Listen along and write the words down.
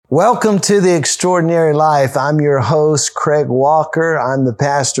Welcome to The Extraordinary Life. I'm your host, Craig Walker. I'm the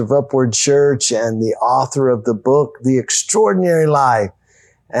pastor of Upward Church and the author of the book, The Extraordinary Life.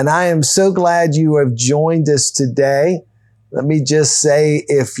 And I am so glad you have joined us today. Let me just say,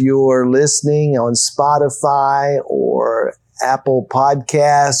 if you're listening on Spotify or Apple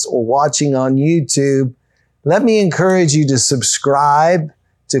Podcasts or watching on YouTube, let me encourage you to subscribe,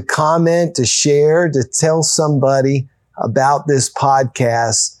 to comment, to share, to tell somebody about this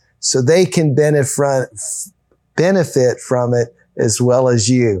podcast so they can benefit from it as well as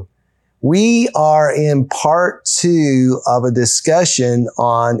you. We are in part 2 of a discussion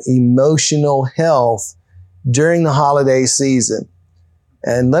on emotional health during the holiday season.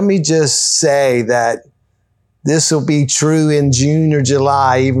 And let me just say that this will be true in June or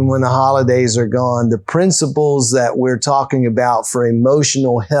July, even when the holidays are gone. The principles that we're talking about for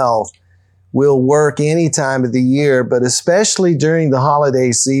emotional health will work any time of the year, but especially during the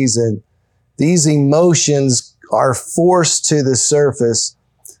holiday season, these emotions are forced to the surface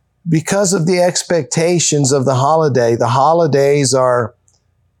because of the expectations of the holiday. The holidays are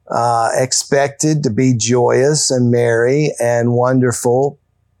expected to be joyous and merry and wonderful,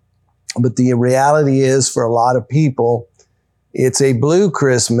 but the reality is, for a lot of people, it's a blue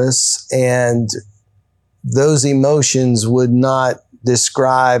Christmas, and those emotions would not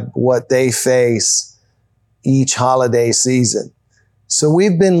describe what they face each holiday season. So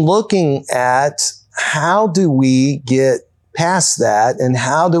we've been looking at how do we get past that and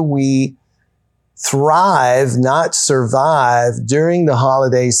how do we thrive, not survive, during the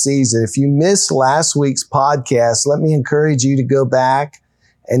holiday season. If you missed last week's podcast, let me encourage you to go back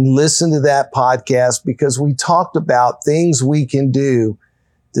and listen to that podcast, because we talked about things we can do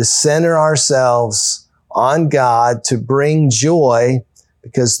to center ourselves on God, to bring joy,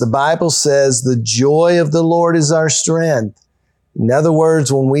 because the Bible says the joy of the Lord is our strength. In other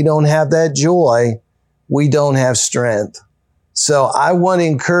words, when we don't have that joy, we don't have strength. So I want to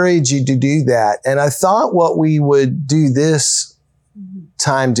encourage you to do that. And I thought what we would do this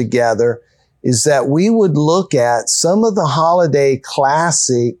time together is that we would look at some of the holiday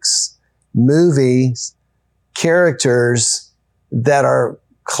classics, movies, characters that are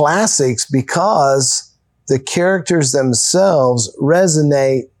classics because the characters themselves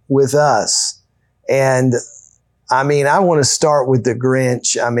resonate with us. And I want to start with the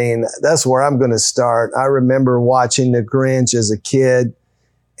Grinch. That's where I'm going to start. I remember watching the Grinch as a kid,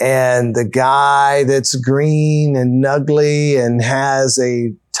 and the guy that's green and ugly and has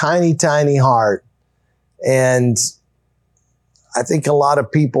a tiny, tiny heart. And I think a lot of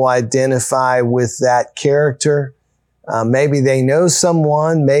people identify with that character. Maybe they know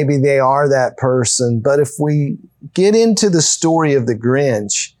someone, maybe they are that person. But if we get into the story of the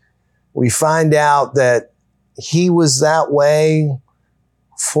Grinch, we find out that he was that way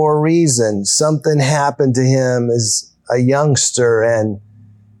for a reason. Something happened to him as a youngster, and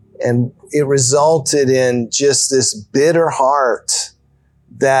it resulted in just this bitter heart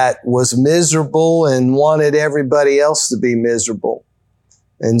that was miserable and wanted everybody else to be miserable.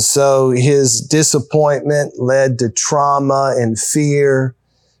 And so his disappointment led to trauma and fear,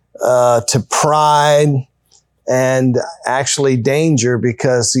 to pride, and actually danger,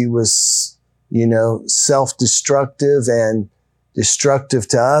 because he was, self-destructive and destructive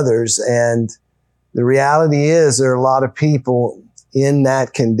to others. And the reality is, there are a lot of people in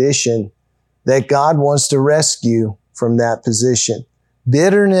that condition that God wants to rescue from that position.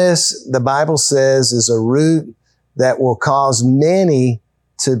 Bitterness, the Bible says, is a root that will cause many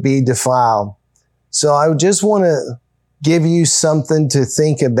to be defiled. So I just want to give you something to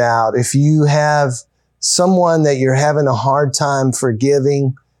think about. If you have someone that you're having a hard time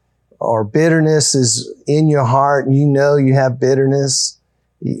forgiving, or bitterness is in your heart and you have bitterness,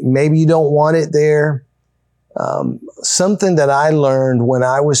 maybe you don't want it there. Something that I learned when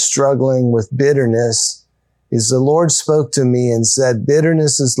I was struggling with bitterness is the Lord spoke to me and said,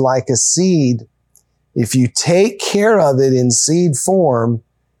 bitterness is like a seed. If you take care of it in seed form,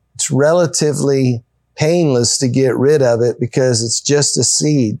 it's relatively painless to get rid of it because it's just a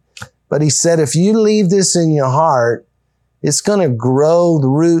seed. But he said, if you leave this in your heart, it's going to grow the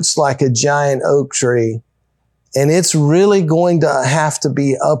roots like a giant oak tree. And it's really going to have to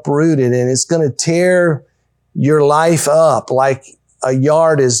be uprooted, and it's going to tear your life up like a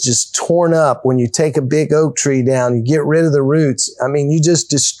yard is just torn up. When you take a big oak tree down, you get rid of the roots. You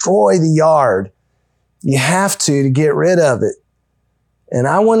just destroy the yard. You have to get rid of it. And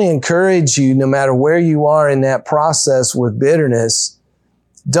I want to encourage you, no matter where you are in that process with bitterness,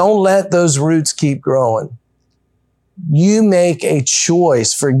 don't let those roots keep growing. You make a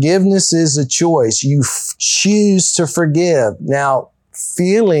choice. Forgiveness is a choice. You choose to forgive. Now,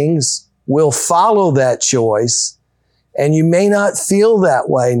 feelings will follow that choice, and you may not feel that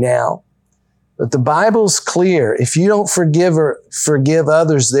way now. But the Bible's clear. If you don't forgive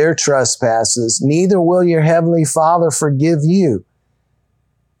others their trespasses, neither will your heavenly Father forgive you.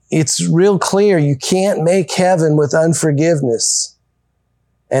 It's real clear. You can't make heaven with unforgiveness.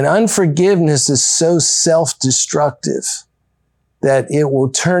 And unforgiveness is so self-destructive that it will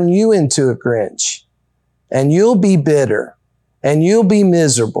turn you into a Grinch. And you'll be bitter. And you'll be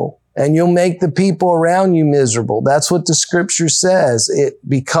miserable. And you'll make the people around you miserable. That's what the scripture says.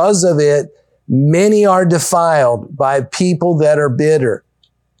 Because of it, many are defiled by people that are bitter.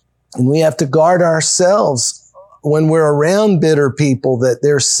 And we have to guard ourselves when we're around bitter people, that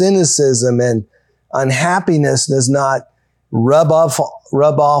their cynicism and unhappiness does not rub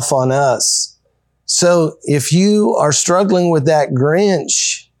off on us. So if you are struggling with that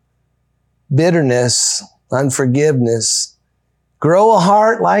Grinch, bitterness, unforgiveness, grow a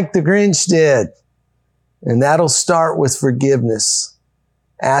heart like the Grinch did. And that'll start with forgiveness.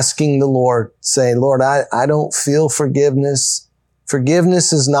 Asking the Lord, saying, Lord, I don't feel forgiveness.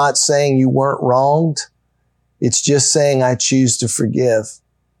 Forgiveness is not saying you weren't wronged. It's just saying I choose to forgive.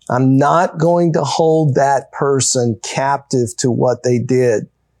 I'm not going to hold that person captive to what they did,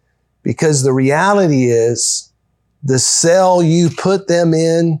 because the reality is the cell you put them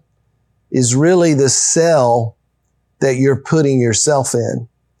in is really the cell that you're putting yourself in.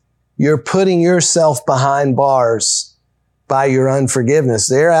 You're putting yourself behind bars by your unforgiveness.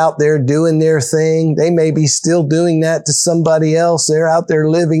 They're out there doing their thing. They may be still doing that to somebody else. They're out there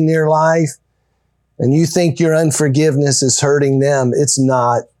living their life. And you think your unforgiveness is hurting them. It's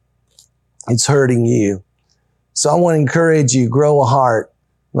not. It's hurting you. So I want to encourage you, grow a heart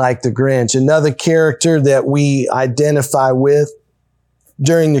like the Grinch. Another character that we identify with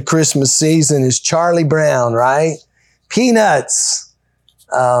during the Christmas season is Charlie Brown, right? Peanuts.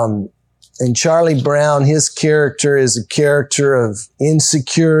 And Charlie Brown, his character is a character of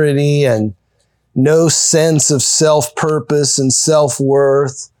insecurity and no sense of self-purpose and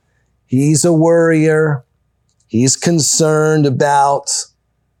self-worth. He's a worrier. He's concerned about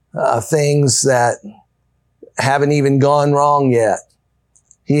things that haven't even gone wrong yet.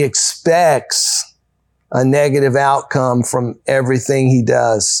 He expects a negative outcome from everything he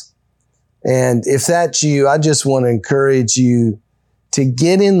does. And if that's you, I just want to encourage you to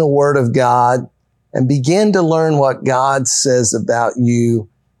get in the Word of God and begin to learn what God says about you.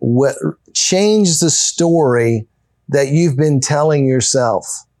 Change the story that you've been telling yourself.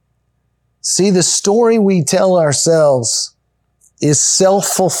 See, the story we tell ourselves is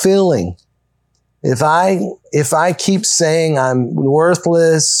self-fulfilling. If I keep saying I'm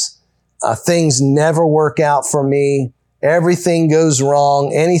worthless, things never work out for me, everything goes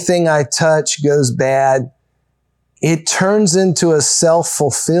wrong, anything I touch goes bad, it turns into a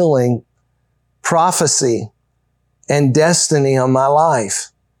self-fulfilling prophecy and destiny on my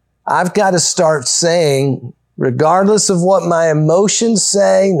life. I've got to start saying, regardless of what my emotions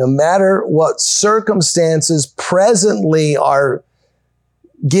say, no matter what circumstances presently are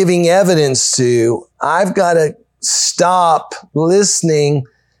giving evidence to, I've got to stop listening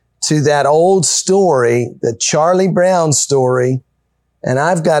to that old story, the Charlie Brown story, and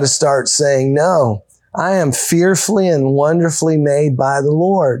I've got to start saying, no, I am fearfully and wonderfully made by the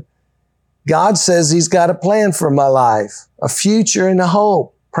Lord. God says He's got a plan for my life, a future and a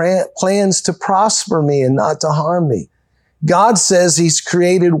hope, plans to prosper me and not to harm me. God says He's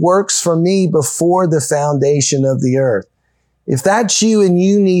created works for me before the foundation of the earth. If that's you and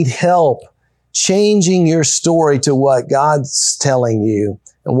you need help changing your story to what God's telling you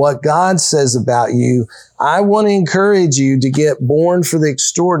and what God says about you, I want to encourage you to get Born for the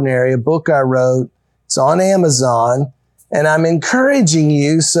Extraordinary, a book I wrote. It's on Amazon, and I'm encouraging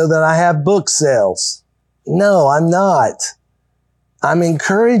you so that I have book sales. No, I'm not. I'm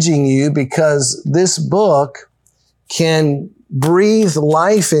encouraging you because this book can breathe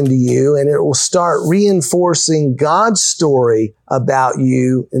life into you, and it will start reinforcing God's story about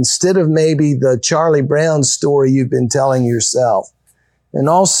you instead of maybe the Charlie Brown story you've been telling yourself. And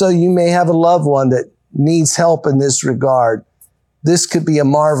also, you may have a loved one that needs help in this regard. This could be a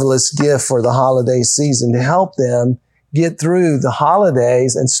marvelous gift for the holiday season to help them get through the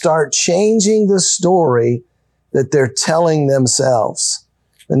holidays and start changing the story that they're telling themselves.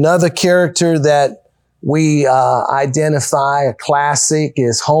 Another character that we identify, a classic,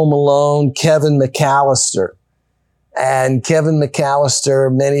 is Home Alone, Kevin McAllister. And Kevin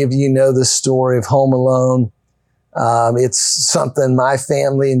McAllister, many of you know the story of Home Alone. It's something my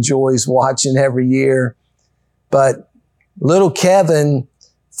family enjoys watching every year. But little Kevin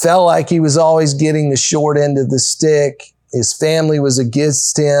felt like he was always getting the short end of the stick. His family was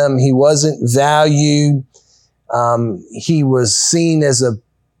against him. He wasn't valued. He was seen as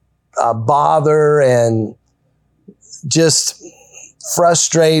a bother and just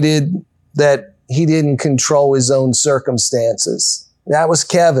frustrated that he didn't control his own circumstances. That was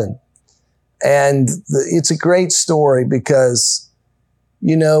Kevin. And it's a great story because,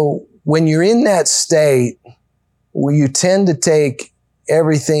 you know, when you're in that state where you tend to take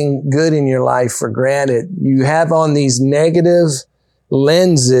everything good in your life for granted, you have on these negative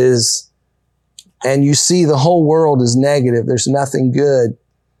lenses and you see the whole world is negative. There's nothing good.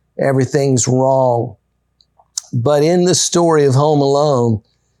 Everything's wrong. But in the story of Home Alone,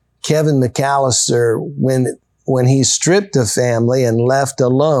 Kevin McAllister, when he's stripped of family and left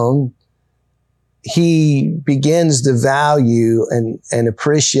alone, he begins to value and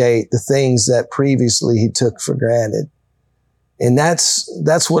appreciate the things that previously he took for granted. And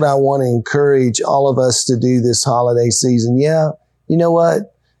that's what I want to encourage all of us to do this holiday season. Yeah, you know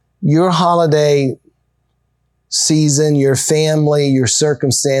what? Your holiday season, your family, your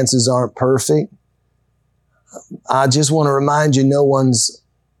circumstances aren't perfect. I just want to remind you, no one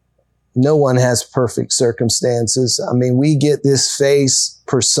has perfect circumstances. I mean, we get this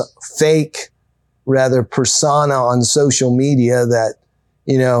fake persona on social media that,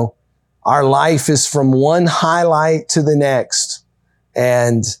 you know, our life is from one highlight to the next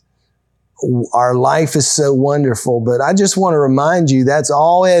and our life is so wonderful. But I just want to remind you that's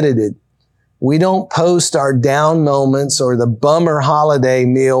all edited. We don't post our down moments or the bummer holiday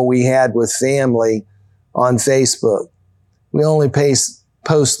meal we had with family on Facebook. We only post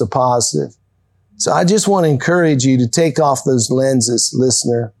the positive. So I just want to encourage you to take off those lenses,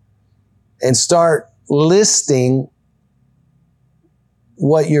 listener, and start listing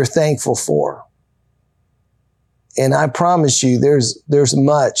what you're thankful for. And I promise you, there's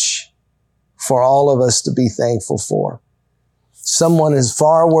much for all of us to be thankful for. Someone is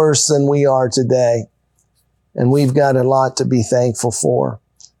far worse than we are today, and we've got a lot to be thankful for.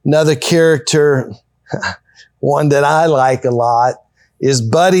 Another character, one that I like a lot, is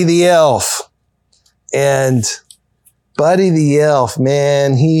Buddy the Elf. And Buddy the Elf,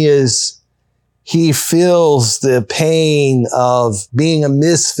 man, he feels the pain of being a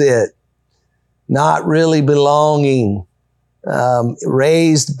misfit, not really belonging,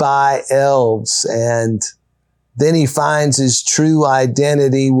 raised by elves. And then he finds his true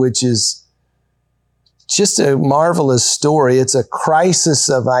identity, which is just a marvelous story. It's a crisis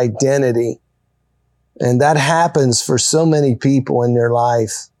of identity. And that happens for so many people in their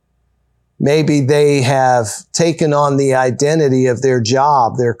life. Maybe they have taken on the identity of their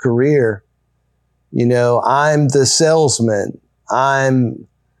job, their career. You know, I'm the salesman. I'm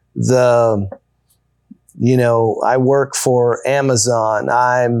I work for Amazon.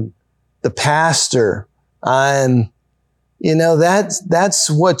 I'm the pastor. That's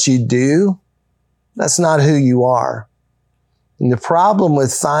what you do. That's not who you are. And the problem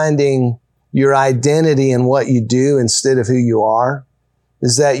with finding your identity in what you do instead of who you are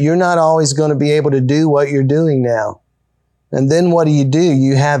is that you're not always going to be able to do what you're doing now. And then what do?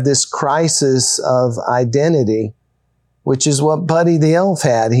 You have this crisis of identity, which is what Buddy the Elf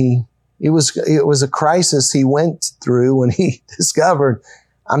had. It was a crisis he went through when he discovered,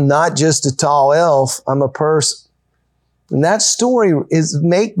 I'm not just a tall elf, I'm a person. And that story is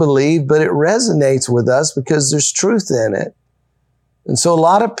make-believe, but it resonates with us because there's truth in it. And so a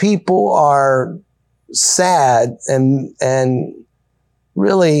lot of people are sad and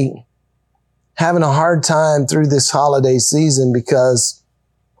really having a hard time through this holiday season because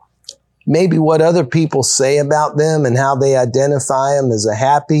maybe what other people say about them and how they identify them as a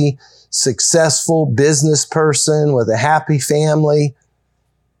happy, successful business person with a happy family,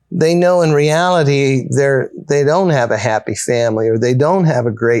 they know in reality they don't have a happy family or they don't have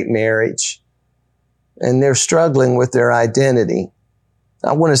a great marriage and they're struggling with their identity.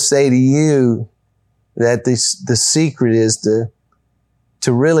 I want to say to you that the secret is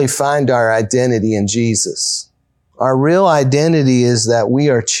to really find our identity in Jesus. Our real identity is that we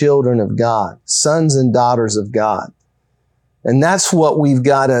are children of God, sons and daughters of God. And that's what we've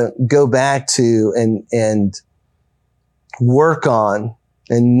got to go back to and work on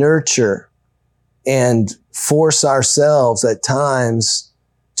and nurture and force ourselves at times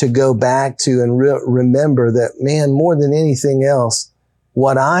to go back to and remember that, man, more than anything else,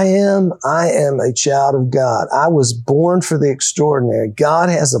 what I am a child of God. I was born for the extraordinary. God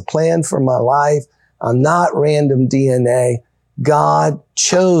has a plan for my life. I'm not random DNA. God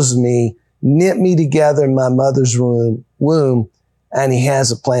chose me, knit me together in my mother's womb, and He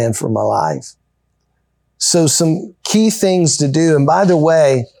has a plan for my life. So some key things to do. And by the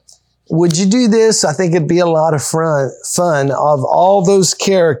way, would you do this? I think it'd be a lot of fun. Of all those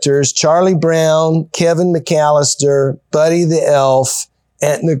characters, Charlie Brown, Kevin McAllister, Buddy the Elf,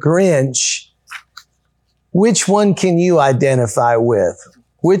 and the Grinch, which one can you identify with?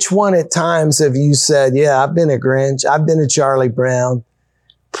 Which one at times have you said, yeah, I've been a Grinch, I've been a Charlie Brown?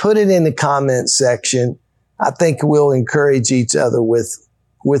 Put it in the comment section. I think we'll encourage each other with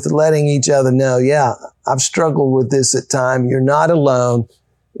letting each other know, yeah, I've struggled with this at times. You're not alone.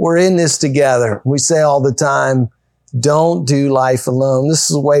 We're in this together. We say all the time, don't do life alone. This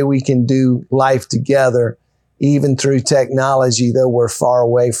is the way we can do life together, even through technology, though we're far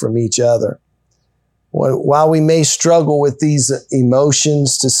away from each other. While we may struggle with these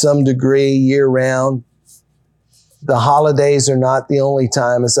emotions to some degree year round, the holidays are not the only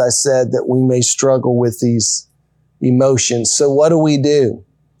time, as I said, that we may struggle with these emotions. So what do?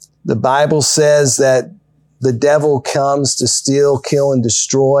 The Bible says that the devil comes to steal, kill, and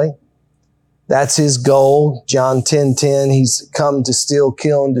destroy. That's his goal. John 10:10, he's come to steal,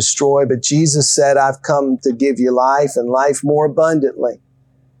 kill, and destroy. But Jesus said, I've come to give you life and life more abundantly.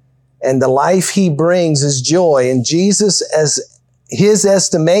 And the life he brings is joy. And Jesus, as his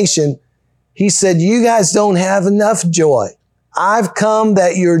estimation, he said, you guys don't have enough joy. I've come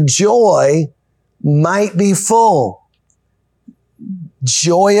that your joy might be full.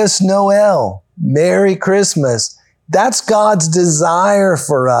 Joyous Noel. Merry Christmas. That's God's desire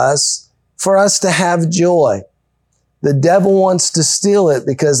for us to have joy. The devil wants to steal it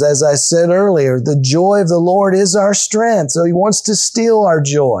because, as I said earlier, the joy of the Lord is our strength. So he wants to steal our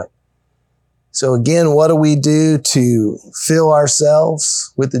joy. So again, what do we do to fill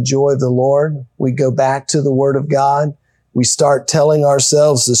ourselves with the joy of the Lord? We go back to the Word of God. We start telling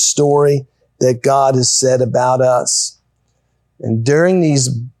ourselves the story that God has said about us. And during these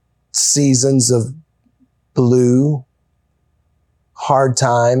seasons of blue, hard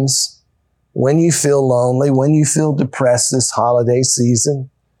times, when you feel lonely, when you feel depressed this holiday season,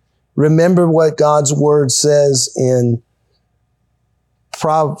 remember what God's Word says in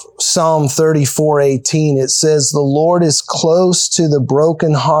Psalm 34:18. It says, the Lord is close to the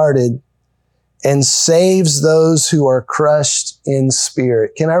brokenhearted and saves those who are crushed in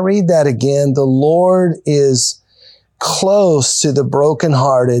spirit. Can I read that again? The Lord is close to the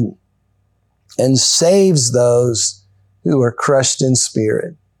brokenhearted and saves those who are crushed in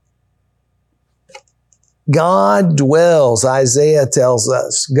spirit. God dwells, Isaiah tells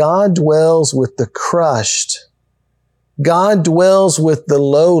us, God dwells with the crushed. God dwells with the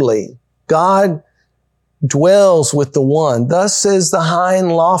lowly. God dwells with the one. Thus says the high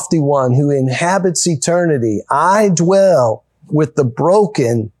and lofty one who inhabits eternity. I dwell with the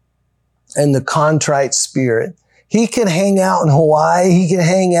broken and the contrite spirit. He can hang out in Hawaii. He can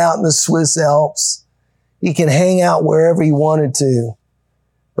hang out in the Swiss Alps. He can hang out wherever he wanted to.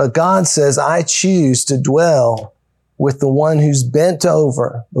 But God says, I choose to dwell with the one who's bent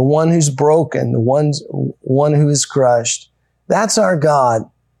over, the one who's broken, the one who is crushed. That's our God.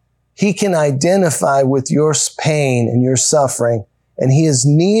 He can identify with your pain and your suffering, and he is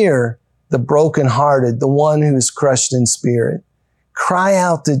near the brokenhearted, the one who is crushed in spirit. Cry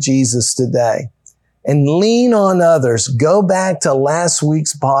out to Jesus today and lean on others. Go back to last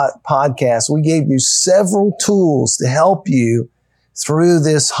week's podcast. We gave you several tools to help you through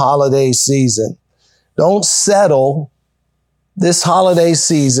this holiday season. Don't settle this holiday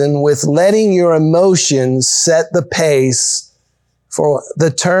season with letting your emotions set the pace for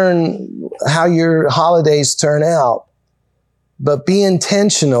how your holidays turn out. But be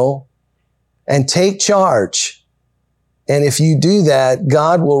intentional and take charge. And if you do that,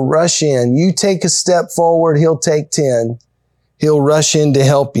 God will rush in. You take a step forward, he'll take 10. He'll rush in to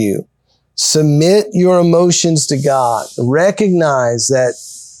help you. Submit your emotions to God. Recognize that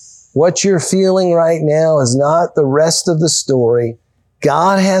what you're feeling right now is not the rest of the story.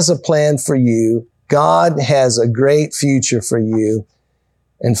 God has a plan for you. God has a great future for you.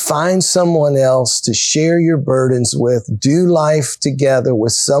 And find someone else to share your burdens with. Do life together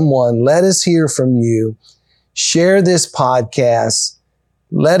with someone. Let us hear from you. Share this podcast.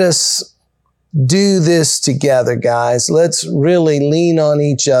 Let us do this together, guys. Let's really lean on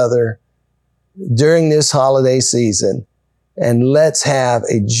each other during this holiday season. And let's have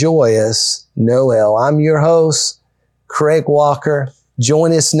a joyous Noel. I'm your host, Craig Walker.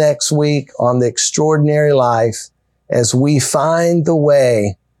 Join us next week on The Extraordinary Life as we find the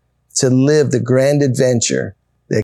way to live the grand adventure